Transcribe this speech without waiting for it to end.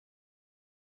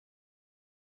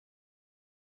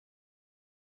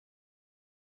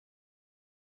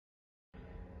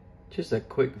Just a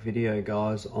quick video,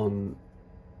 guys, on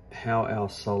how our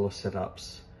solar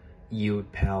setups yield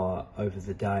power over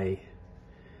the day.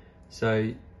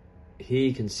 So here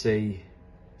you can see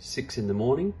 6 in the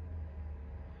morning.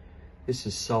 This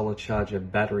is solar charger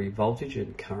battery voltage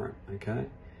and current, okay?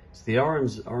 So the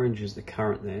orange is the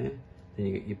current there, then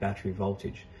you get your battery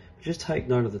voltage. But just take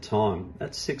note of the time,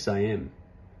 that's 6 a.m.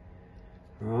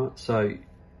 All right, so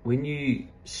when you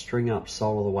string up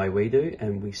solar the way we do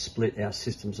and we split our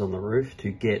systems on the roof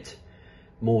to get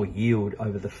more yield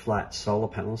over the flat solar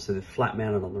panels, so they're flat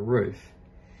mounted on the roof,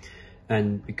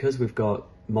 and because we've got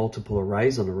multiple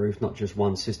arrays on the roof, not just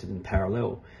one system in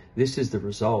parallel, this is the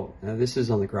result. Now this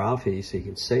is on the graph here so you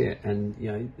can see it, and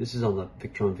this is on the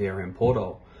Victron VRM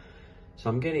portal. So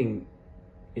I'm getting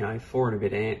 4 and a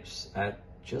bit amps at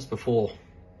just before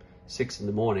 6 in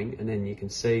the morning, and then you can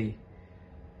see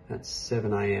that's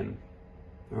 7 a.m.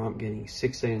 All right, I'm getting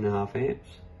 16.5 amps.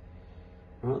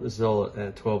 All right, this is all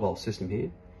a 12 volt system here,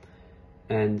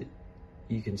 and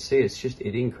you can see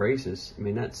it increases. I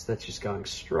mean, that's just going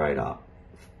straight up.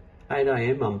 8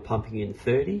 a.m. I'm pumping in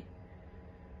 30,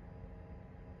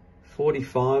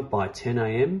 45 by 10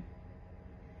 a.m.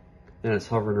 Then it's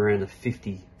hovering around the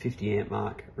 50 amp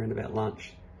mark around about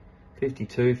lunch.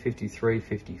 52, 53,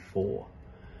 54.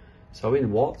 So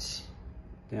in watts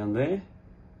down there,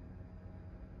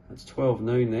 that's 12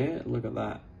 noon there. Look at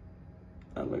that.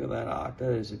 Look at that arc.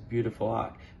 That is a beautiful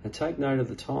arc. Now take note of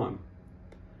the time.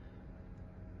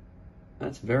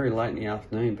 That's very late in the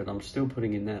afternoon, but I'm still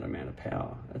putting in that amount of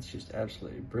power. That's just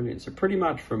absolutely brilliant. So pretty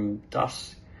much from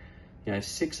dusk,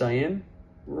 6 a.m.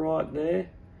 right there,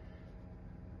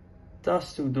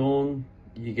 dusk till dawn,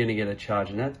 you're going to get a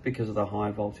charge, and that's because of the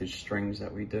high voltage strings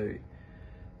that we do.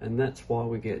 And that's why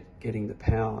we getting the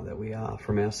power that we are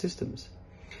from our systems.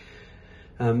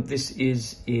 This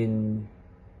is in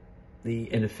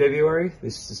the end of February.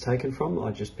 This is taken from. I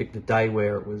just picked a day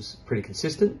where it was pretty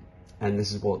consistent, and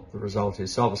this is what the result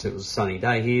is. So obviously it was a sunny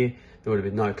day here. There would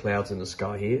have been no clouds in the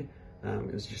sky here.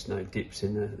 It was just no dips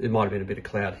in there. It might have been a bit of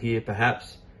cloud here,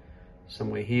 perhaps,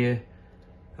 somewhere here.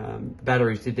 The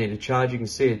batteries did need a charge. You can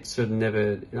see it sort of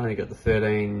never, it only got the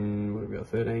 13, what have we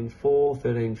got, 13.4,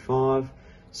 13.5.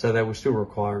 So they were still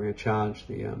requiring a charge.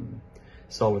 The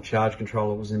solar charge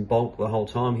controller was in bulk the whole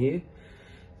time here.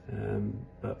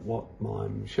 But what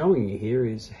I'm showing you here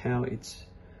is how it's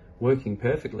working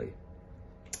perfectly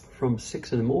from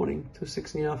 6 in the morning to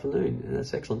 6 in the afternoon, and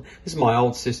that's excellent. This is my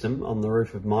old system on the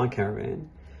roof of my Caravan.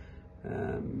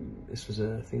 This was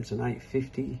I think it's an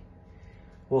 850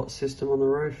 watt system on the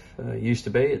roof. Used to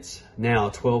be. It's now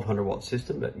a 1200 watt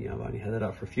system, but I've only had that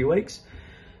up for a few weeks.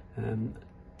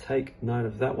 Take note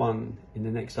of that one in the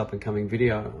next up and coming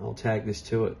video. I'll tag this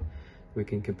to it. We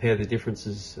can compare the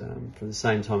differences for the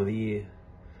same time of the year.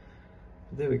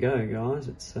 But there we go, guys.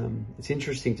 It's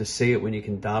interesting to see it when you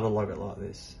can data log it like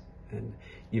this. And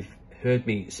you've heard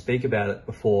me speak about it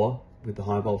before with the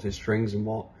high voltage strings and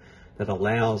what that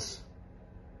allows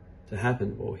to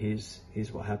happen. Well, here's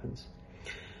what happens.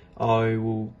 I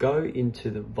will go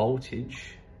into the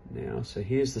voltage now. So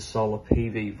here's the solar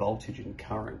PV voltage and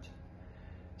current.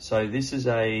 So this is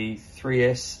a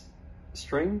 3S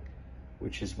string,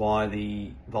 which is why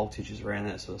the voltage is around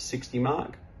that sort of 60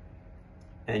 mark.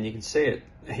 And you can see it,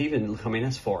 even, I mean,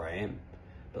 that's 4 a.m.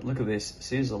 But look at this,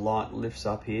 see as the light lifts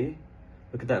up here,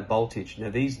 look at that voltage.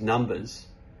 Now these numbers,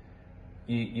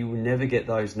 you will never get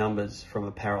those numbers from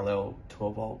a parallel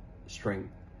 12 volt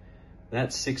string.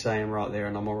 That's 6 a.m. right there,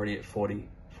 and I'm already at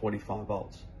 45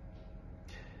 volts.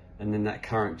 And then that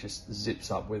current just zips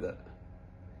up with it.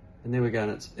 And there we go,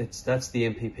 and that's the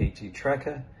MPPT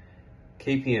tracker,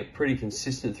 keeping it pretty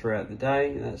consistent throughout the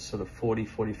day. That's sort of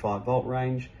 45 volt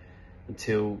range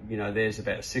until, there's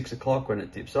about 6 o'clock when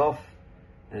it dips off,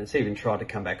 and it's even tried to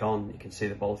come back on. You can see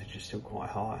the voltage is still quite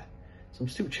high. So I'm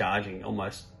still charging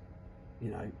almost,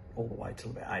 all the way till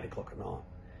about 8 o'clock at night.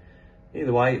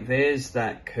 Either way, there's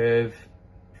that curve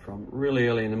from really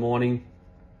early in the morning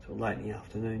till late in the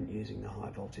afternoon using the high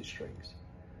voltage strings.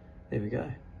 There we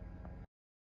go.